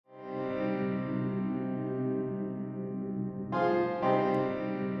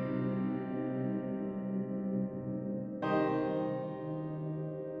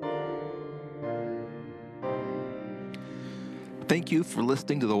Thank you for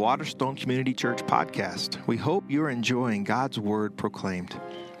listening to the Waterstone Community Church podcast. We hope you're enjoying God's Word proclaimed.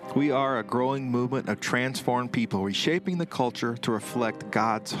 We are a growing movement of transformed people reshaping the culture to reflect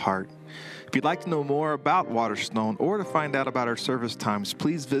God's heart. If you'd like to know more about Waterstone or to find out about our service times,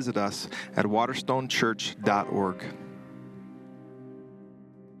 please visit us at waterstonechurch.org.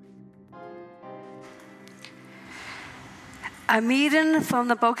 A reading from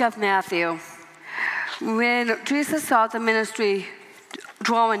the book of Matthew. When Jesus saw the ministry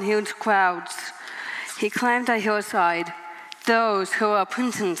drawing huge crowds, he climbed a hillside. Those who were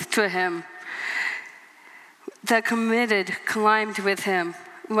apprentices to him, the committed, climbed with him,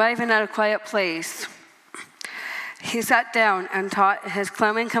 arriving at a quiet place. He sat down and taught his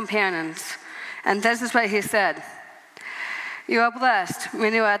climbing companions, and this is what he said: "You are blessed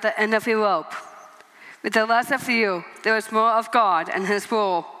when you are at the end of your rope. With the less of you, there is more of God and his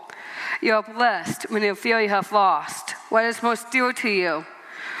rule. You are blessed when you feel you have lost what is most dear to you.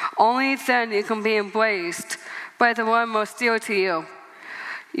 Only then you can be embraced by the one most dear to you.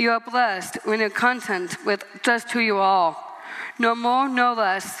 You are blessed when you're content with just who you are. No more, no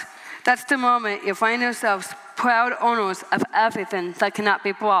less. That's the moment you find yourselves proud owners of everything that cannot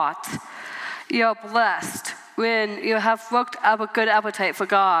be bought. You are blessed when you have worked up a good appetite for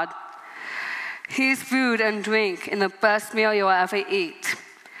God. He's food and drink in the best meal you will ever eat.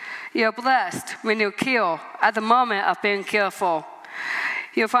 You're blessed when you kill at the moment of being careful.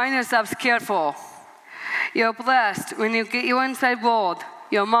 You find yourselves careful. You're blessed when you get your inside world,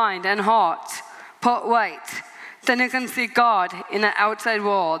 your mind and heart, put right. Then you can see God in the outside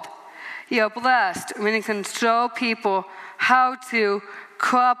world. You're blessed when you can show people how to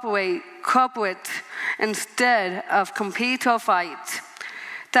cooperate instead of compete or fight.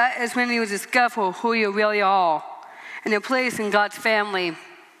 That is when you discover who you really are and your place in God's family.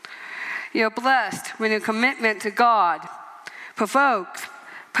 You're blessed when your commitment to God provokes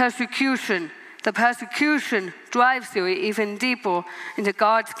persecution. The persecution drives you even deeper into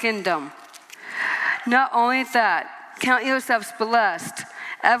God's kingdom. Not only that, count yourselves blessed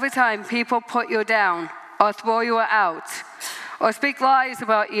every time people put you down or throw you out or speak lies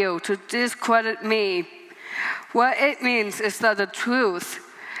about you to discredit me. What it means is that the truth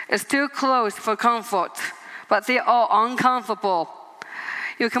is too close for comfort, but they are uncomfortable.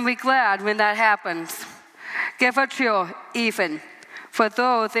 You can be glad when that happens. Give a cheer even, for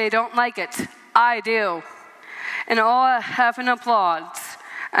though they don't like it, I do. And all heaven applauds,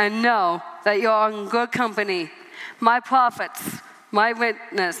 and know that you are in good company. My prophets, my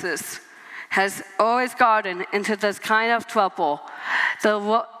witnesses, has always gotten into this kind of trouble. The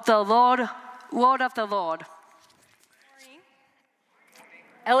word of the Lord.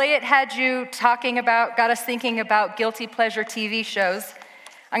 Elliot had you got us thinking about guilty pleasure TV shows.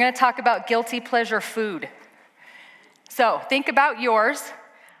 I'm going to talk about guilty pleasure food. So think about yours.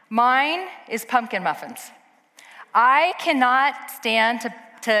 Mine is pumpkin muffins. I cannot stand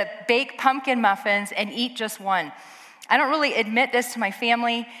to bake pumpkin muffins and eat just one. I don't really admit this to my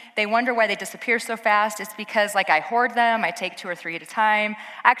family. They wonder why they disappear so fast. It's because I hoard them. I take 2 or 3 at a time.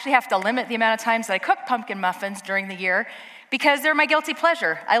 I actually have to limit the amount of times that I cook pumpkin muffins during the year because they're my guilty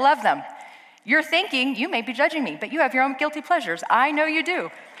pleasure. I love them. You're thinking, you may be judging me, but you have your own guilty pleasures. I know you do.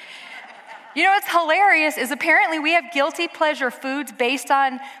 You know what's hilarious is apparently we have guilty pleasure foods based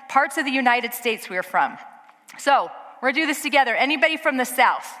on parts of the United States we're from. So we're going to do this together. Anybody from the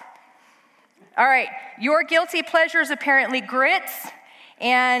South? All right. Your guilty pleasure is apparently grits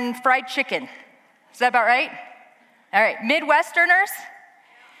and fried chicken. Is that about right? All right. Midwesterners,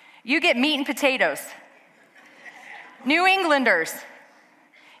 you get meat and potatoes. New Englanders,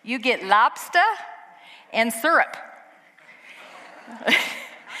 you get lobster and syrup.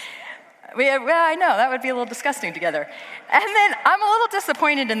 Well, I know, that would be a little disgusting together. And then I'm a little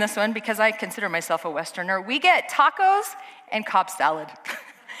disappointed in this one because I consider myself a Westerner. We get tacos and Cobb salad.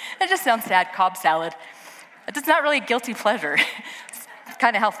 That just sounds sad, Cobb salad. It's not really a guilty pleasure. It's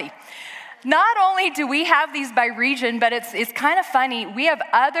kind of healthy. Not only do we have these by region, but it's kind of funny. We have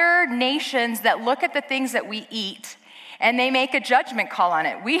other nations that look at the things that we eat and they make a judgment call on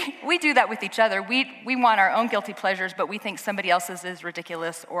it. We do that with each other. We want our own guilty pleasures, but we think somebody else's is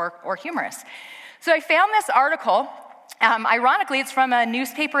ridiculous or humorous. So I found this article. Ironically, it's from a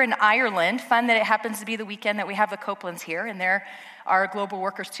newspaper in Ireland. Fun that it happens to be the weekend that we have the Copelands here, and they're our global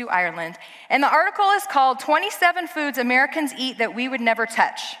workers to Ireland. And the article is called 27 Foods Americans Eat That We Would Never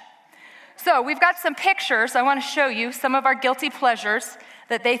Touch. So we've got some pictures. I want to show you some of our guilty pleasures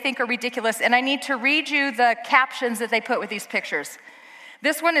that they think are ridiculous, and I need to read you the captions that they put with these pictures.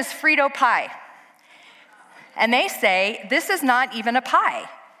 This one is Frito pie. And they say, this is not even a pie,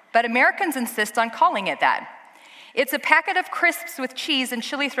 but Americans insist on calling it that. It's a packet of crisps with cheese and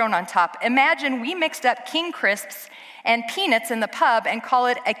chili thrown on top. Imagine we mixed up King Crisps and peanuts in the pub and call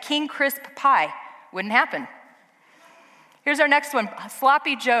it a King Crisp pie. Wouldn't happen. Here's our next one,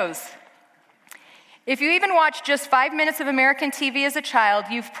 Sloppy Joes. If you even watched just 5 minutes of American TV as a child,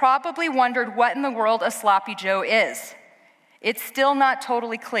 you've probably wondered what in the world a Sloppy Joe is. It's still not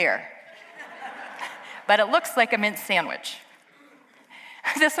totally clear, but it looks like a mint sandwich.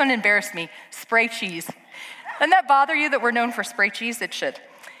 This one embarrassed me, spray cheese. Doesn't that bother you that we're known for spray cheese? It should. It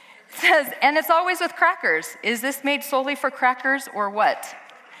says, and it's always with crackers. Is this made solely for crackers or what?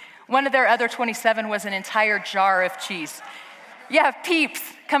 One of their other 27 was an entire jar of cheese. Yeah, Peeps,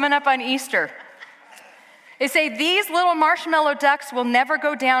 coming up on Easter. They say these little marshmallow ducks will never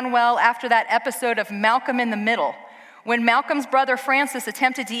go down well after that episode of Malcolm in the Middle, when Malcolm's brother Francis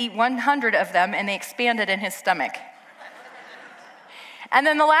attempted to eat 100 of them and they expanded in his stomach. And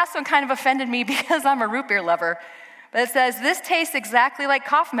then the last one kind of offended me because I'm a root beer lover. But it says, this tastes exactly like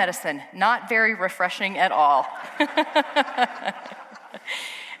cough medicine. Not very refreshing at all.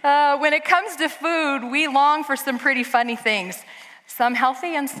 When it comes to food, we long for some pretty funny things. Some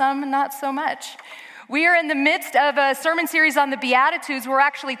healthy and some not so much. We are in the midst of a sermon series on the Beatitudes. We're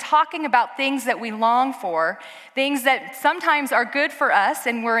actually talking about things that we long for, things that sometimes are good for us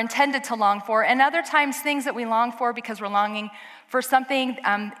and we're intended to long for, and other times things that we long for because we're longing for something,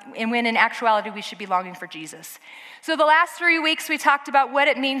 and when in actuality we should be longing for Jesus. So the last 3 weeks we talked about what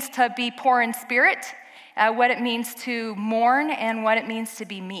it means to be poor in spirit, what it means to mourn, and what it means to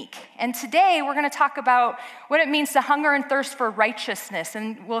be meek. And today we're going to talk about what it means to hunger and thirst for righteousness.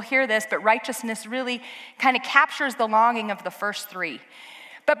 And we'll hear this, but righteousness really kind of captures the longing of the first three.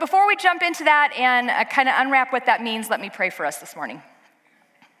 But before we jump into that and kind of unwrap what that means, let me pray for us this morning.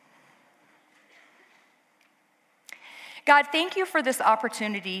 God, thank you for this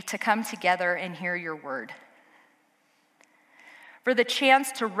opportunity to come together and hear your word, for the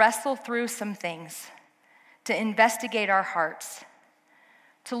chance to wrestle through some things, to investigate our hearts,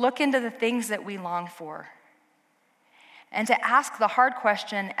 to look into the things that we long for, and to ask the hard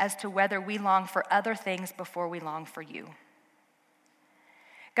question as to whether we long for other things before we long for you.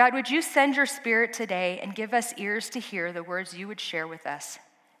 God, would you send your Spirit today and give us ears to hear the words you would share with us?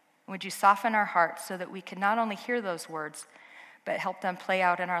 Would you soften our hearts so that we can not only hear those words, but help them play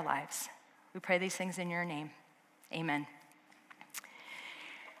out in our lives? We pray these things in your name. Amen.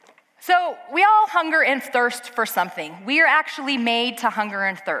 So we all hunger and thirst for something. We are actually made to hunger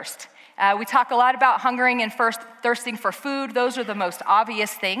and thirst. We talk a lot about hungering and thirsting for food. Those are the most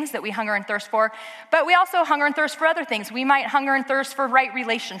obvious things that we hunger and thirst for. But we also hunger and thirst for other things. We might hunger and thirst for right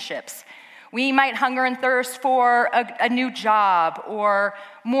relationships. We might hunger and thirst for a new job or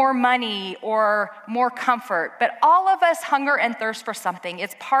more money or more comfort. But all of us hunger and thirst for something.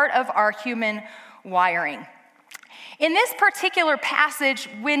 It's part of our human wiring. In this particular passage,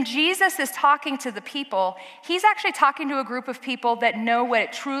 when Jesus is talking to the people, he's actually talking to a group of people that know what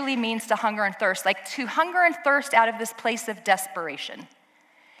it truly means to hunger and thirst, like to hunger and thirst out of this place of desperation.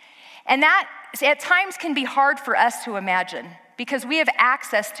 And that at times can be hard for us to imagine because we have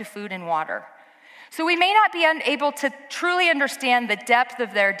access to food and water. So we may not be able to truly understand the depth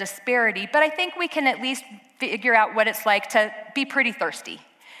of their disparity, but I think we can at least figure out what it's like to be pretty thirsty.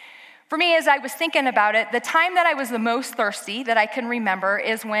 For me, as I was thinking about it, the time that I was the most thirsty that I can remember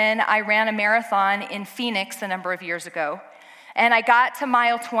is when I ran a marathon in Phoenix a number of years ago. And I got to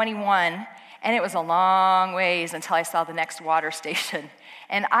mile 21, and it was a long ways until I saw the next water station.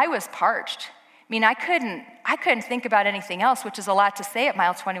 And I was parched. I mean, I couldn't think about anything else, which is a lot to say at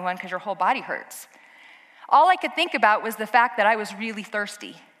mile 21 because your whole body hurts. All I could think about was the fact that I was really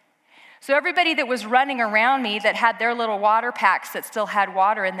thirsty. So everybody that was running around me that had their little water packs that still had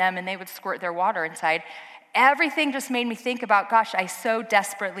water in them and they would squirt their water inside, everything just made me think about, gosh, I so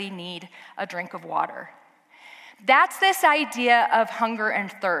desperately need a drink of water. That's this idea of hunger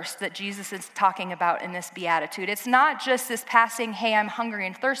and thirst that Jesus is talking about in this beatitude. It's not just this passing, hey, I'm hungry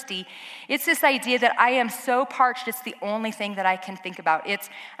and thirsty. It's this idea that I am so parched, it's the only thing that I can think about.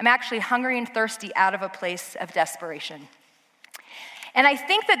 I'm actually hungry and thirsty out of a place of desperation. And I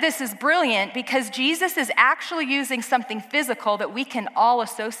think that this is brilliant because Jesus is actually using something physical that we can all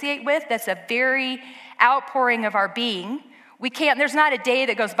associate with that's a very outpouring of our being. There's not a day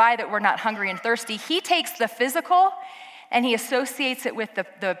that goes by that we're not hungry and thirsty. He takes the physical and he associates it with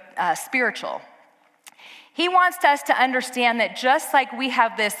the spiritual. He wants us to understand that just like we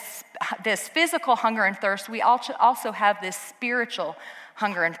have this physical hunger and thirst, we also have this spiritual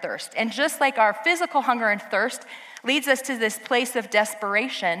hunger and thirst. And just like our physical hunger and thirst leads us to this place of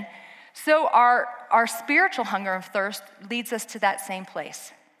desperation, so our spiritual hunger and thirst leads us to that same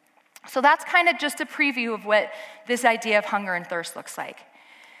place. So that's kind of just a preview of what this idea of hunger and thirst looks like.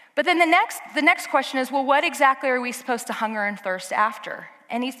 But then the next question is, well, what exactly are we supposed to hunger and thirst after?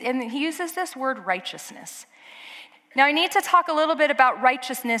 And he uses this word righteousness. Now, I need to talk a little bit about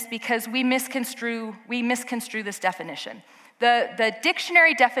righteousness because we misconstrue this definition. The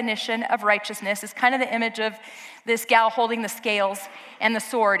dictionary definition of righteousness is kind of the image of this gal holding the scales and the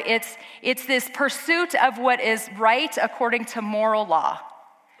sword. It's this pursuit of what is right according to moral law.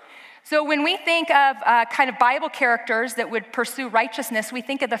 So when we think of kind of Bible characters that would pursue righteousness, we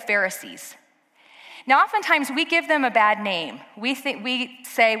think of the Pharisees. Now, oftentimes we give them a bad name. We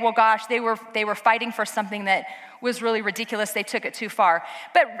say, well, gosh, they were fighting for something that was really ridiculous. They took it too far.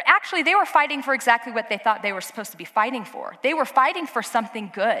 But actually, they were fighting for exactly what they thought they were supposed to be fighting for. They were fighting for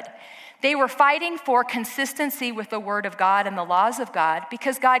something good. They were fighting for consistency with the Word of God and the laws of God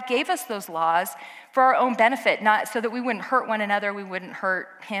because God gave us those laws for our own benefit, not so that we wouldn't hurt one another, we wouldn't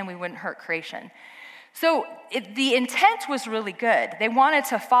hurt Him, we wouldn't hurt creation. So the intent was really good. They wanted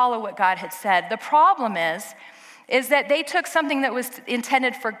to follow what God had said. The problem is that they took something that was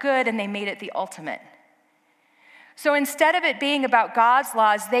intended for good and they made it the ultimate. So instead of it being about God's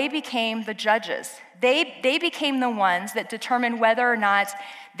laws, they became the judges. They became the ones that determined whether or not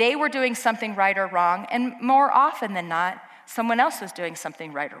they were doing something right or wrong, and more often than not, someone else was doing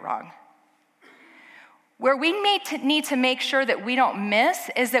something right or wrong. Where we need to make sure that we don't miss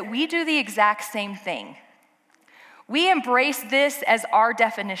is that we do the exact same thing. We embrace this as our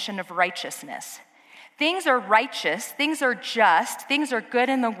definition of righteousness. Things are righteous, things are just, things are good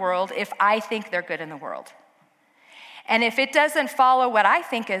in the world if I think they're good in the world. And if it doesn't follow what I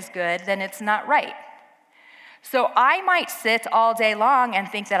think is good, then it's not right. So I might sit all day long and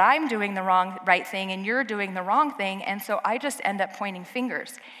think that I'm doing the right thing and you're doing the wrong thing, and so I just end up pointing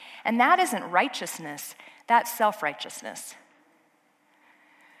fingers. And that isn't righteousness, that's self-righteousness.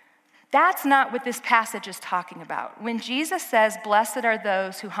 That's not what this passage is talking about. When Jesus says, blessed are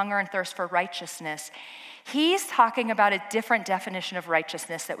those who hunger and thirst for righteousness, he's talking about a different definition of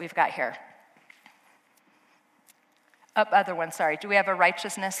righteousness that we've got here. Other one, sorry. Do we have a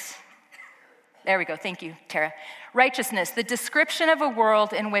righteousness? There we go. Thank you, Tara. Righteousness, the description of a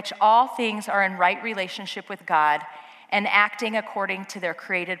world in which all things are in right relationship with God and acting according to their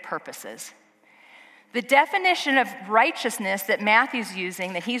created purposes. The definition of righteousness that Matthew's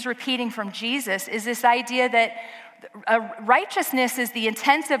using, that he's repeating from Jesus, is this idea that righteousness is the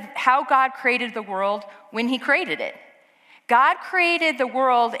intent of how God created the world when he created it. God created the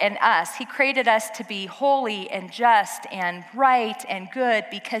world and us. He created us to be holy and just and right and good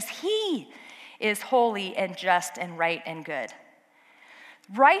because he is holy and just and right and good.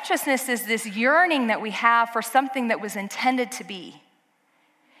 Righteousness is this yearning that we have for something that was intended to be.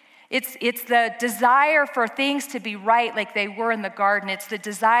 It's the desire for things to be right like they were in the garden. It's the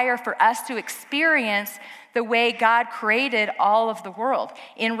desire for us to experience the way God created all of the world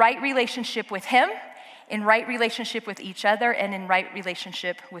in right relationship with him, in right relationship with each other, and in right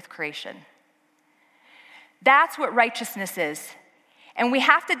relationship with creation. That's what righteousness is. And we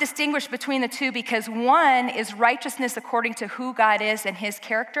have to distinguish between the two because one is righteousness according to who God is and his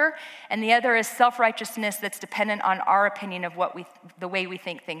character, and the other is self-righteousness that's dependent on our opinion of the way we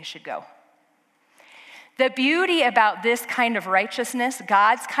think things should go. The beauty about this kind of righteousness,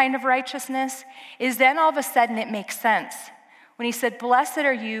 God's kind of righteousness, is then all of a sudden it makes sense. When he said, "Blessed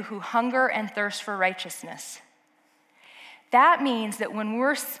are you who hunger and thirst for righteousness." That means that when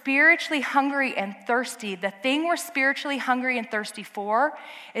we're spiritually hungry and thirsty, the thing we're spiritually hungry and thirsty for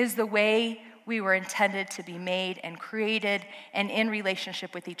is the way we were intended to be made and created and in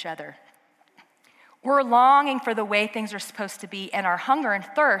relationship with each other. We're longing for the way things are supposed to be, and our hunger and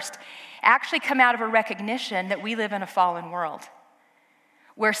thirst actually come out of a recognition that we live in a fallen world,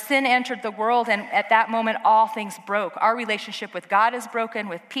 where sin entered the world, and at that moment, all things broke. Our relationship with God is broken,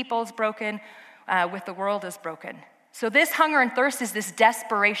 with people is broken, with the world is broken. So this hunger and thirst is this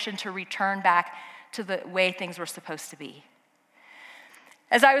desperation to return back to the way things were supposed to be.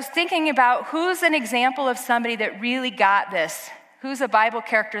 As I was thinking about who's an example of somebody that really got this, who's a Bible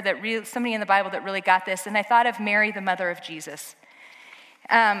character somebody in the Bible that really got this, and I thought of Mary, the mother of Jesus.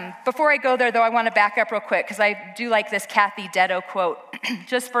 Before I go there, though, I want to back up real quick because I do like this Kathy Detto quote,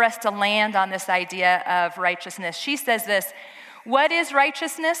 just for us to land on this idea of righteousness. She says this, "What is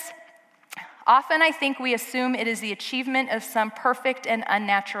righteousness? Often I think we assume it is the achievement of some perfect and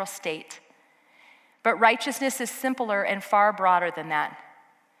unnatural state. But righteousness is simpler and far broader than that.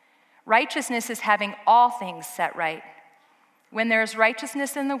 Righteousness is having all things set right. When there is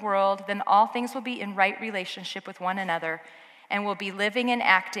righteousness in the world, then all things will be in right relationship with one another and will be living and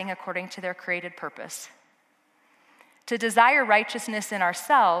acting according to their created purpose. To desire righteousness in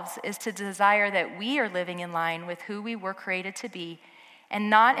ourselves is to desire that we are living in line with who we were created to be and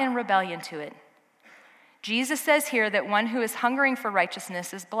not in rebellion to it. Jesus says here that one who is hungering for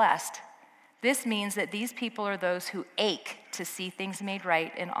righteousness is blessed. This means that these people are those who ache to see things made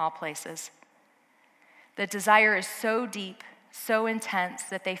right in all places. The desire is so deep, so intense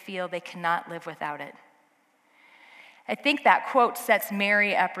that they feel they cannot live without it. I think that quote sets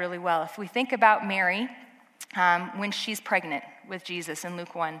Mary up really well. If we think about Mary when she's pregnant with Jesus in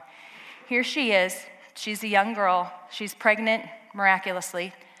Luke 1, here she is. She's a young girl. She's pregnant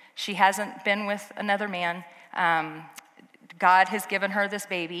miraculously. She hasn't been with another man. God has given her this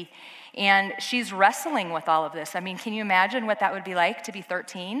baby, and she's wrestling with all of this. I mean, can you imagine what that would be like to be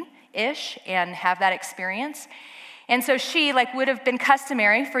 13-ish and have that experience? And so she, like would have been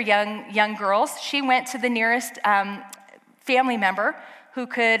customary for young girls, she went to the nearest family member who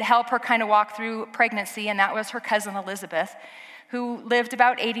could help her kind of walk through pregnancy, and that was her cousin Elizabeth, who lived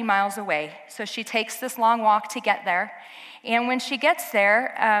about 80 miles away. So she takes this long walk to get there. And when she gets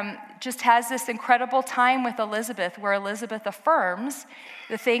there, just has this incredible time with Elizabeth, where Elizabeth affirms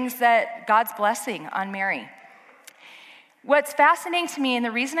the things that God's blessing on Mary. What's fascinating to me, and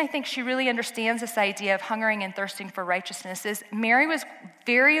the reason I think she really understands this idea of hungering and thirsting for righteousness, is Mary was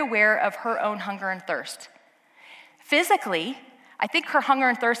very aware of her own hunger and thirst. Physically, I think her hunger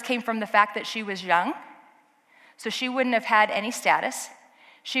and thirst came from the fact that she was young, so she wouldn't have had any status.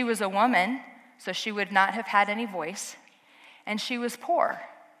 She was a woman, so she would not have had any voice. And she was poor,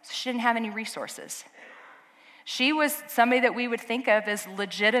 so she didn't have any resources. She was somebody that we would think of as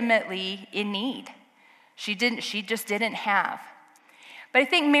legitimately in need. She just didn't have. But I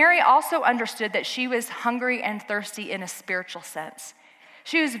think Mary also understood that she was hungry and thirsty in a spiritual sense.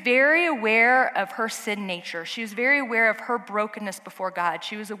 She was very aware of her sin nature. She was very aware of her brokenness before God.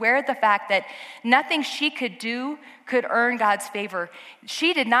 She was aware of the fact that nothing she could do could earn God's favor.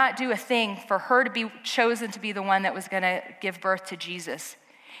 She did not do a thing for her to be chosen to be the one that was going to give birth to Jesus.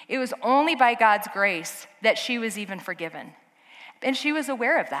 It was only by God's grace that she was even forgiven. And she was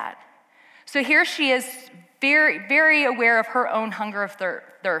aware of that. So here she is, very, very aware of her own hunger of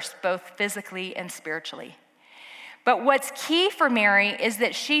thirst, both physically and spiritually. But what's key for Mary is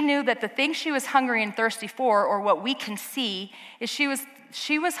that she knew that the thing she was hungry and thirsty for, or what we can see, is she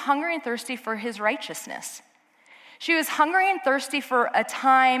was hungry and thirsty for his righteousness. She was hungry and thirsty for a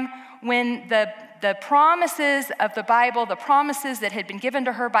time when the promises of the Bible, the promises that had been given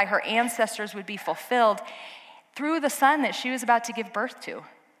to her by her ancestors, would be fulfilled through the son that she was about to give birth to.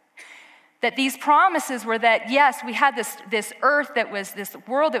 That these promises were that, yes, we had this earth that was, this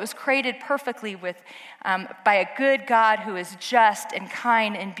world that was created perfectly by a good God who is just and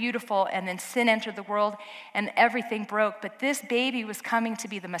kind and beautiful, and then sin entered the world and everything broke. But this baby was coming to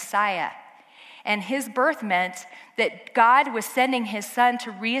be the Messiah. And his birth meant that God was sending his son to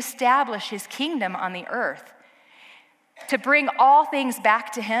reestablish his kingdom on the earth, to bring all things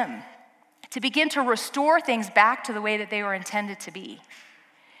back to him, to begin to restore things back to the way that they were intended to be.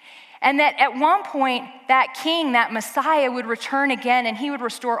 And that at one point, that king, that Messiah, would return again, and he would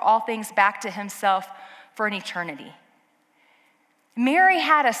restore all things back to himself for an eternity. Mary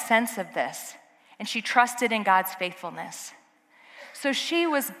had a sense of this, and she trusted in God's faithfulness. So she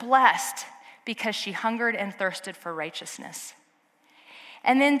was blessed because she hungered and thirsted for righteousness.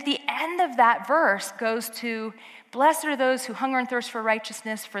 And then the end of that verse goes to, "Blessed are those who hunger and thirst for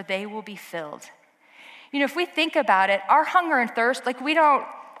righteousness, for they will be filled." You know, if we think about it, our hunger and thirst,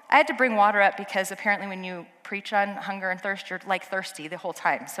 I had to bring water up because apparently when you preach on hunger and thirst, you're like thirsty the whole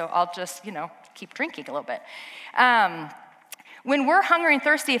time. So I'll just, keep drinking a little bit. When we're hungry and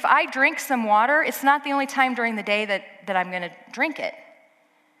thirsty, if I drink some water, it's not the only time during the day that I'm going to drink it,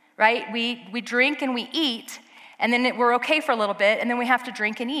 right? We drink and we eat, and then we're okay for a little bit, and then we have to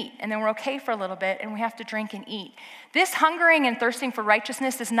drink and eat, and then we're okay for a little bit, and we have to drink and eat. This hungering and thirsting for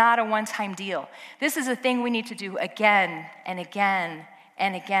righteousness is not a one-time deal. This is a thing we need to do again and again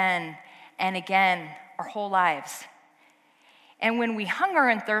and again and again our whole lives. And when we hunger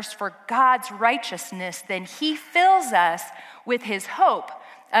and thirst for God's righteousness, then he fills us with his hope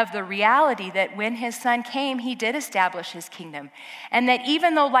of the reality that when his son came, he did establish his kingdom. And that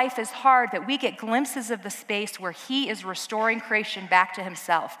even though life is hard, that we get glimpses of the space where he is restoring creation back to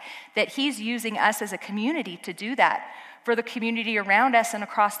himself, that he's using us as a community to do that for the community around us and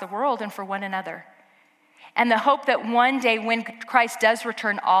across the world and for one another. And the hope that one day when Christ does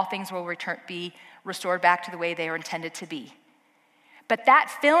return, all things will be restored back to the way they are intended to be. But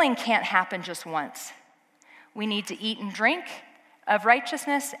that filling can't happen just once. We need to eat and drink of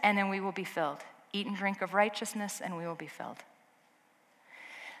righteousness, and then we will be filled. Eat and drink of righteousness, and we will be filled.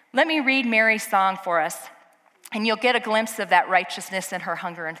 Let me read Mary's song for us. and you'll get a glimpse of that righteousness in her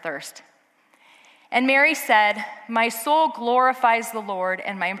hunger and thirst. And Mary said, "My soul glorifies the Lord,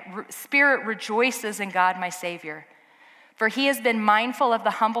 and my spirit rejoices in God my Savior, for he has been mindful of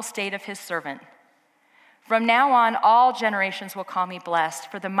the humble state of his servant. From now on, all generations will call me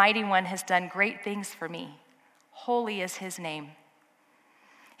blessed, for the Mighty One has done great things for me. Holy is his name.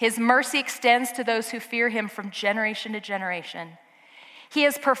 His mercy extends to those who fear him from generation to generation. He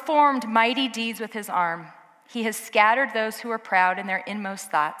has performed mighty deeds with his arm. He has scattered those who are proud in their inmost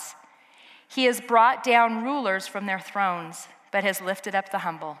thoughts. He has brought down rulers from their thrones, but has lifted up the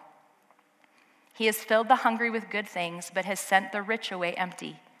humble. He has filled the hungry with good things, but has sent the rich away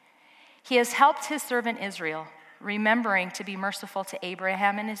empty. He has helped his servant Israel, remembering to be merciful to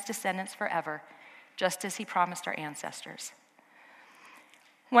Abraham and his descendants forever, just as he promised our ancestors."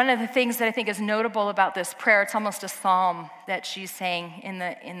 One of the things that I think is notable about this prayer, it's almost a psalm that she's saying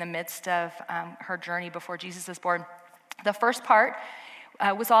in the midst of her journey before Jesus is born. The first part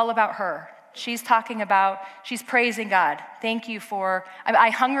was all about her. She's praising God. Thank you for, I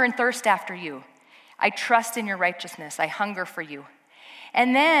hunger and thirst after you. I trust in your righteousness. I hunger for you.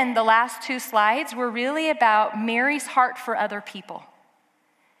 And then the last two slides were really about Mary's heart for other people.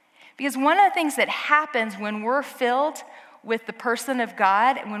 Because one of the things that happens when we're filled with the person of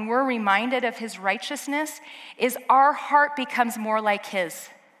God, and when we're reminded of his righteousness, is our heart becomes more like his.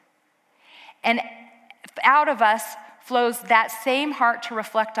 And out of us flows that same heart to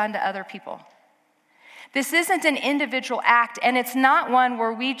reflect onto other people. This isn't an individual act, and it's not one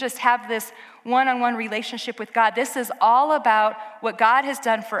where we just have this one-on-one relationship with God. This is all about what God has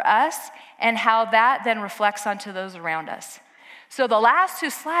done for us and how that then reflects onto those around us. So the last two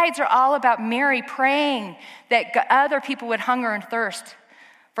slides are all about Mary praying that other people would hunger and thirst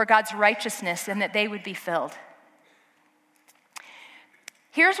for God's righteousness and that they would be filled.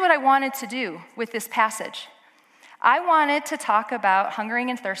 Here's what I wanted to do with this passage. I wanted to talk about hungering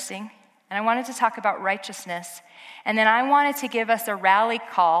and thirsting, and I wanted to talk about righteousness, and then I wanted to give us a rally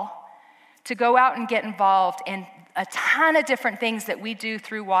call to go out and get involved in a ton of different things that we do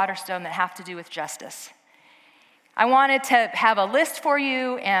through Waterstone that have to do with justice. I wanted to have a list for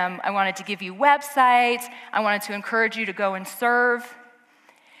you, and I wanted to give you websites. I wanted to encourage you to go and serve.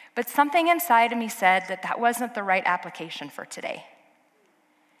 But something inside of me said that that wasn't the right application for today.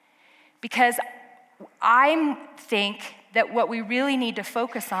 Because I think that what we really need to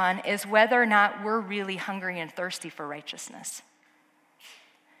focus on is whether or not we're really hungry and thirsty for righteousness.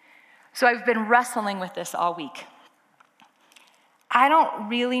 So I've been wrestling with this all week. I don't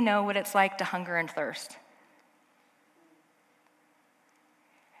really know what it's like to hunger and thirst.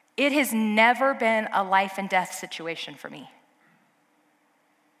 It has never been a life and death situation for me.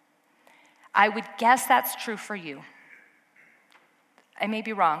 I would guess that's true for you. I may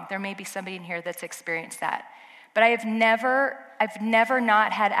be wrong. There may be somebody in here that's experienced that. But I've never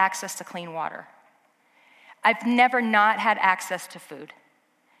not had access to clean water. I've never not had access to food.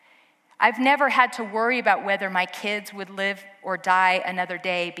 I've never had to worry about whether my kids would live or die another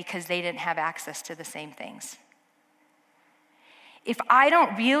day because they didn't have access to the same things. If I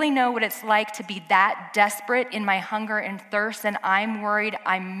don't really know what it's like to be that desperate in my hunger and thirst, then I'm worried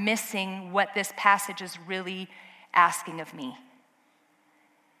I'm missing what this passage is really asking of me.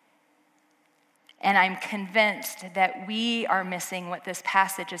 And I'm convinced that we are missing what this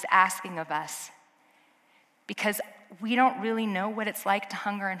passage is asking of us because we don't really know what it's like to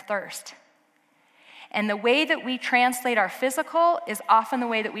hunger and thirst. And the way that we translate our physical is often the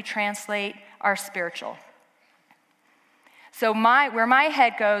way that we translate our spiritual. So where my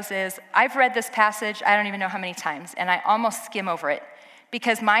head goes is, I've read this passage, I don't even know how many times, and I almost skim over it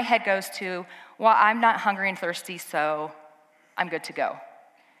because my head goes to, well, I'm not hungry and thirsty, so I'm good to go.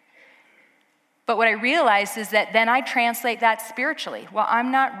 But what I realized is that then I translate that spiritually. Well, I'm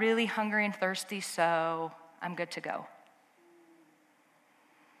not really hungry and thirsty, so I'm good to go.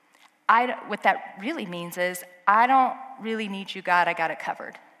 What that really means is, I don't really need you, God, I got it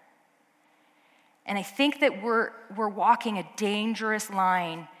covered. And I think that we're walking a dangerous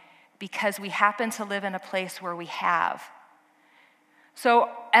line because we happen to live in a place where we have. So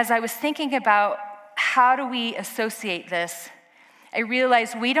as I was thinking about how do we associate this, I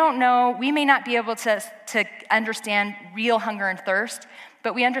realized we don't know, we may not be able to understand real hunger and thirst,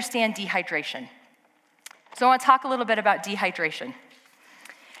 but we understand dehydration. So I want to talk a little bit about dehydration.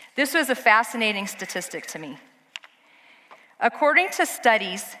 This was a fascinating statistic to me. According to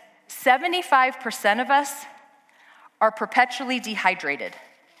studies, 75% of us are perpetually dehydrated.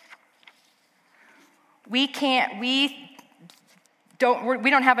 We don't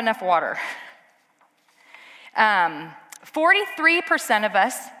have enough water. 43% of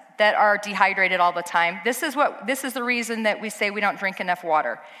us, that are dehydrated all the time, this is the reason that we say we don't drink enough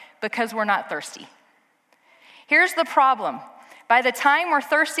water, because we're not thirsty. Here's the problem. By the time we're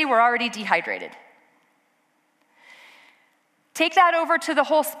thirsty, we're already dehydrated. Take that over to the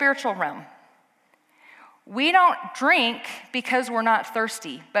whole spiritual realm. We don't drink because we're not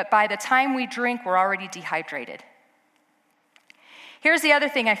thirsty, but by the time we drink, we're already dehydrated. Here's the other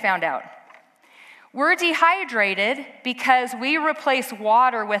thing I found out. We're dehydrated because we replace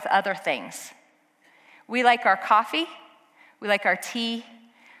water with other things. We like our coffee, we like our tea,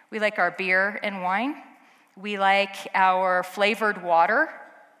 we like our beer and wine, we like our flavored water.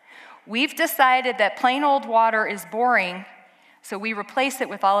 We've decided that plain old water is boring, so we replace it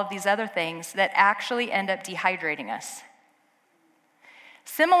with all of these other things that actually end up dehydrating us.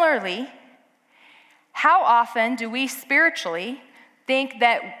 Similarly, how often do we spiritually think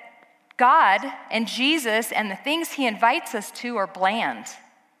that God and Jesus and the things he invites us to are bland?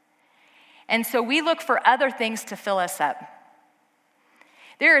 And so we look for other things to fill us up.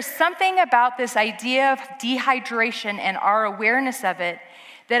 There is something about this idea of dehydration and our awareness of it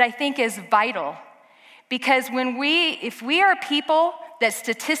that I think is vital. Because if we are people that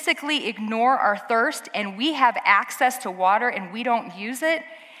statistically ignore our thirst and we have access to water and we don't use it,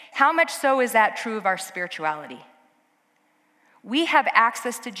 how much so is that true of our spirituality? We have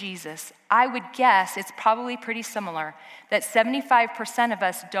access to Jesus. I would guess it's probably pretty similar, that 75% of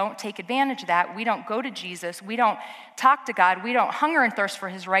us don't take advantage of that. We don't go to Jesus. We don't talk to God. We don't hunger and thirst for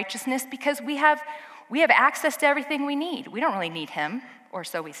his righteousness because we have access to everything we need. We don't really need him, or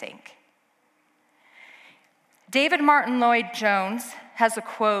so we think. David Martin Lloyd-Jones has a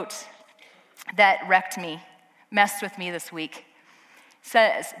quote that messed with me this week. It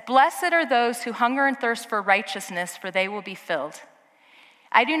says, "Blessed are those who hunger and thirst for righteousness, for they will be filled.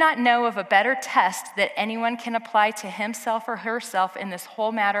 I do not know of a better test that anyone can apply to himself or herself in this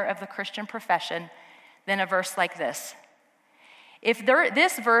whole matter of the Christian profession than a verse like this. If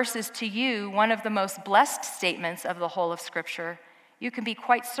this verse is to you one of the most blessed statements of the whole of Scripture, you can be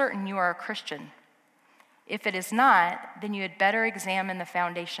quite certain you are a Christian. If it is not, then you had better examine the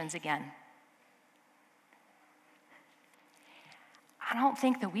foundations again." I don't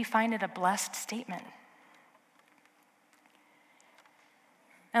think that we find it a blessed statement.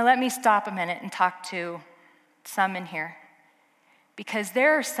 Now let me stop a minute and talk to some in here, because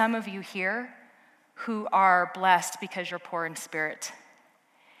there are some of you here who are blessed because you're poor in spirit,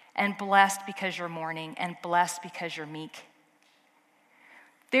 and blessed because you're mourning, and blessed because you're meek.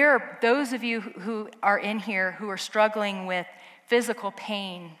 There are those of you who are in here who are struggling with physical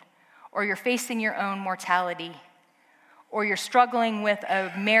pain, or you're facing your own mortality, or you're struggling with a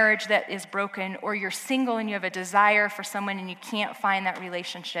marriage that is broken, or you're single and you have a desire for someone and you can't find that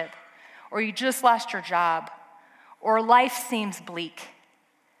relationship, or you just lost your job, or life seems bleak.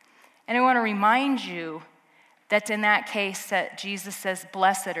 And I want to remind you that in that case that Jesus says,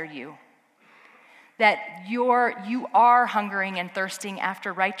 "Blessed are you." That you are hungering and thirsting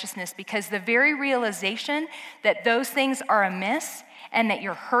after righteousness, because the very realization that those things are amiss and that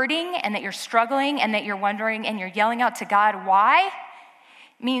you're hurting and that you're struggling and that you're wondering and you're yelling out to God, why,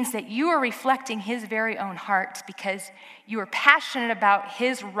 means that you are reflecting his very own heart, because you are passionate about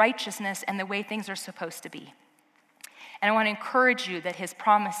his righteousness and the way things are supposed to be. And I want to encourage you that his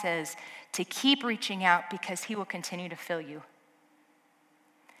promise is to keep reaching out, because he will continue to fill you.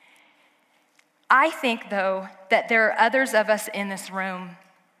 I think, though, that there are others of us in this room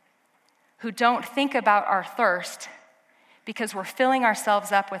who don't think about our thirst because we're filling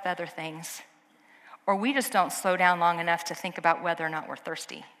ourselves up with other things, or we just don't slow down long enough to think about whether or not we're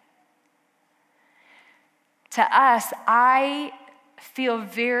thirsty. To us, I feel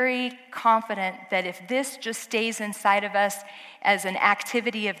very confident that if this just stays inside of us as an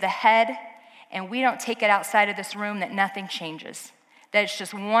activity of the head and we don't take it outside of this room, that nothing changes. That it's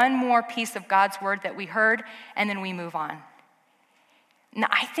just one more piece of God's word that we heard and then we move on. Now,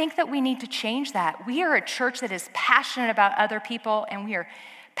 I think that we need to change that. We are a church that is passionate about other people, and we are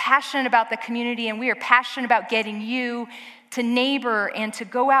passionate about the community, and we are passionate about getting you to neighbor and to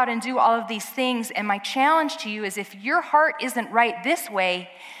go out and do all of these things. And my challenge to you is, if your heart isn't right this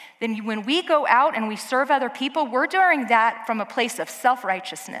way, then when we go out and we serve other people, we're doing that from a place of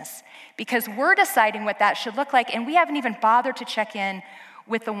self-righteousness, because we're deciding what that should look like, and we haven't even bothered to check in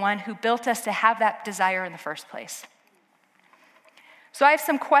with the one who built us to have that desire in the first place. So I have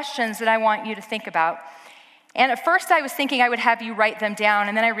some questions that I want you to think about. And at first I was thinking I would have you write them down,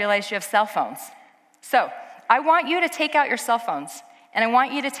 and then I realized you have cell phones. So I want you to take out your cell phones, and I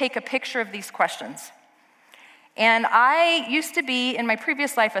want you to take a picture of these questions. And I used to be, in my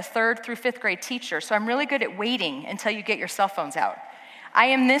previous life, a 3rd through 5th grade teacher, so I'm really good at waiting until you get your cell phones out. I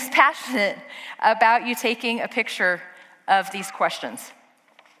am this passionate about you taking a picture of these questions.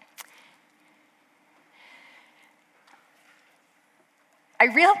 I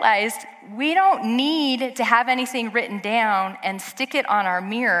realized we don't need to have anything written down and stick it on our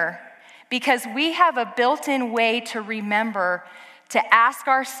mirror, because we have a built-in way to remember to ask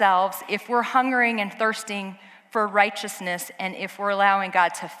ourselves if we're hungering and thirsting for righteousness and if we're allowing God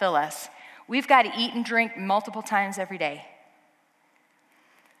to fill us. We've got to eat and drink multiple times every day.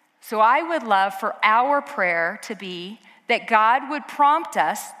 So I would love for our prayer to be that God would prompt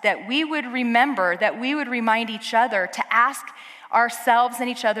us, that we would remember, that we would remind each other to ask ourselves and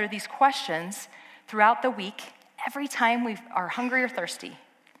each other these questions throughout the week, every time we are hungry or thirsty.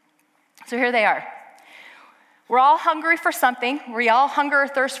 So here they are. We're all hungry for something. We all hunger or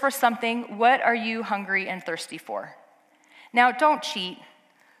thirst for something. What are you hungry and thirsty for? Now, don't cheat.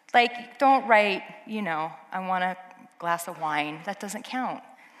 Don't write, I want a glass of wine. That doesn't count.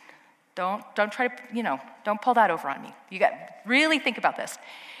 Don't try to, don't pull that over on me. You got really think about this.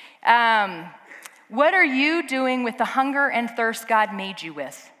 What are you doing with the hunger and thirst God made you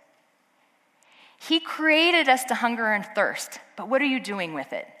with? He created us to hunger and thirst, but what are you doing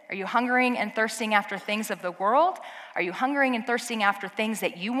with it? Are you hungering and thirsting after things of the world? Are you hungering and thirsting after things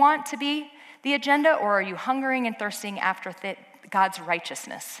that you want to be the agenda, or are you hungering and thirsting after God's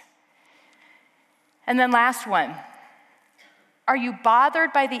righteousness? And then last one, are you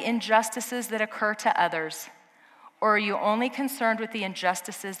bothered by the injustices that occur to others, or are you only concerned with the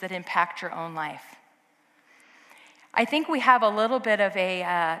injustices that impact your own life? I think we have a little bit of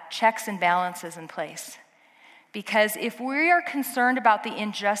a checks and balances in place, because if we are concerned about the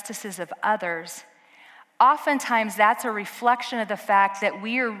injustices of others, oftentimes that's a reflection of the fact that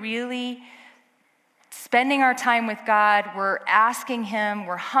we are really spending our time with God, we're asking Him,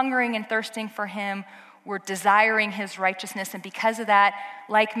 we're hungering and thirsting for Him, we're desiring His righteousness, and because of that,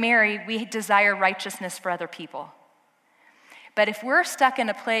 like Mary, we desire righteousness for other people. But if we're stuck in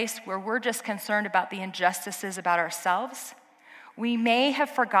a place where we're just concerned about the injustices about ourselves, we may have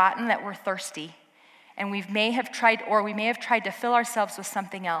forgotten that we're thirsty, and we may have tried to fill ourselves with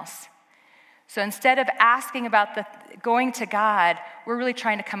something else. So instead of asking about going to God, we're really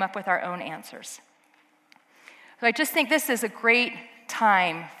trying to come up with our own answers. So I just think this is a great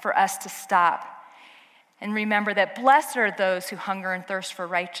time for us to stop and remember that blessed are those who hunger and thirst for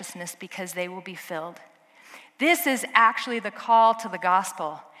righteousness, because they will be filled. This is actually the call to the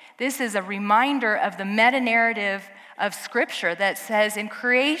gospel. This is a reminder of the meta-narrative of Scripture that says in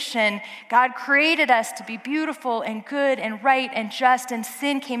creation, God created us to be beautiful and good and right and just, and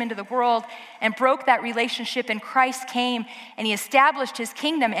sin came into the world and broke that relationship, and Christ came and He established His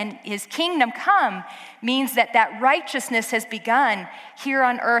kingdom, and His kingdom come means that righteousness has begun here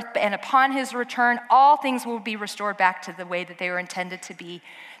on earth, and upon His return, all things will be restored back to the way that they were intended to be.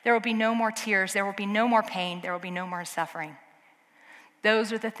 There will be no more tears, there will be no more pain, there will be no more suffering.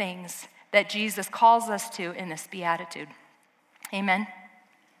 Those are the things that Jesus calls us to in this beatitude. Amen?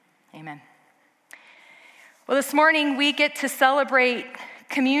 Amen. Well, this morning we get to celebrate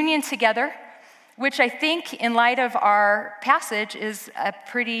communion together, which I think in light of our passage is a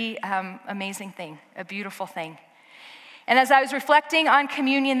pretty amazing thing, a beautiful thing. And as I was reflecting on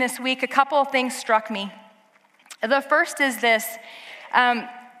communion this week, a couple of things struck me. The first is this.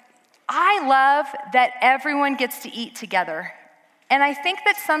 I love that everyone gets to eat together. And I think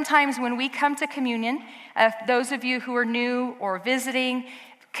that sometimes when we come to communion, those of you who are new or visiting,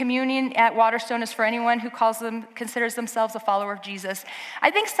 communion at Waterstone is for anyone who considers themselves a follower of Jesus. I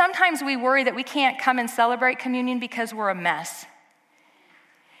think sometimes we worry that we can't come and celebrate communion because we're a mess.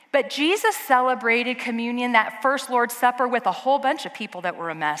 But Jesus celebrated communion, that first Lord's Supper, with a whole bunch of people that were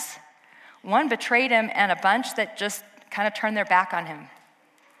a mess. One betrayed Him, and a bunch that just kind of turned their back on Him.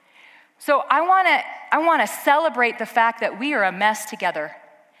 So I want to celebrate the fact that we are a mess together,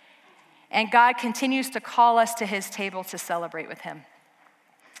 and God continues to call us to His table to celebrate with Him.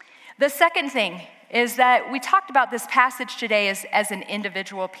 The second thing is that we talked about this passage today as an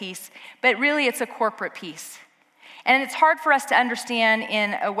individual piece, but really it's a corporate piece. And it's hard for us to understand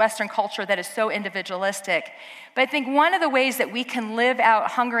in a Western culture that is so individualistic. But I think one of the ways that we can live out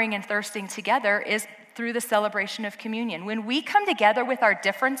hungering and thirsting together is through the celebration of communion. When we come together with our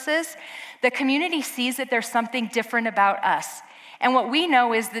differences, the community sees that there's something different about us. And what we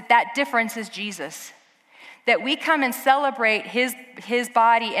know is that difference is Jesus. That we come and celebrate his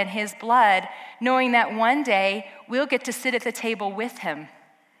body and His blood, knowing that one day we'll get to sit at the table with Him.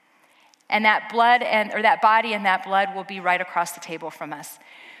 And that that body and that blood will be right across the table from us.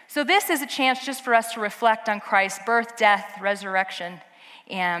 So this is a chance just for us to reflect on Christ's birth, death, resurrection,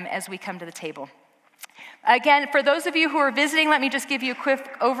 as we come to the table. Again, for those of you who are visiting, let me just give you a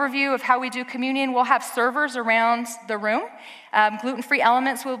quick overview of how we do communion. We'll have servers around the room. Gluten-free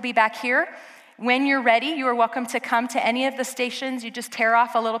Elements will be back here. When you're ready, you are welcome to come to any of the stations. You just tear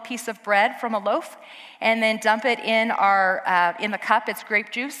off a little piece of bread from a loaf and then dump it in the cup. It's grape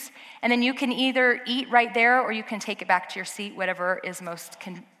juice. And then you can either eat right there or you can take it back to your seat, whatever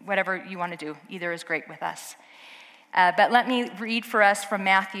you want to do. Either is great with us. But let me read for us from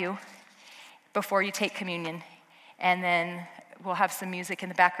Matthew before you take communion. And then we'll have some music in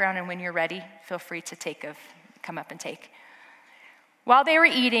the background. And when you're ready, feel free to come up and take. While they were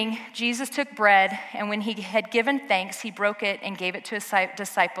eating, Jesus took bread, and when he had given thanks, he broke it and gave it to his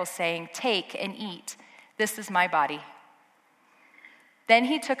disciples, saying, "Take and eat. This is my body." Then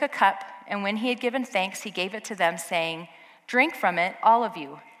he took a cup, and when he had given thanks, he gave it to them, saying, "Drink from it, all of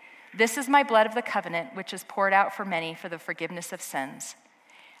you. This is my blood of the covenant, which is poured out for many for the forgiveness of sins.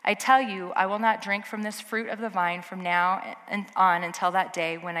 I tell you, I will not drink from this fruit of the vine from now on until that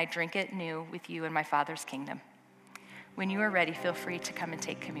day when I drink it new with you in my Father's kingdom." When you are ready, feel free to come and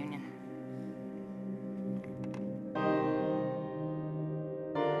take communion.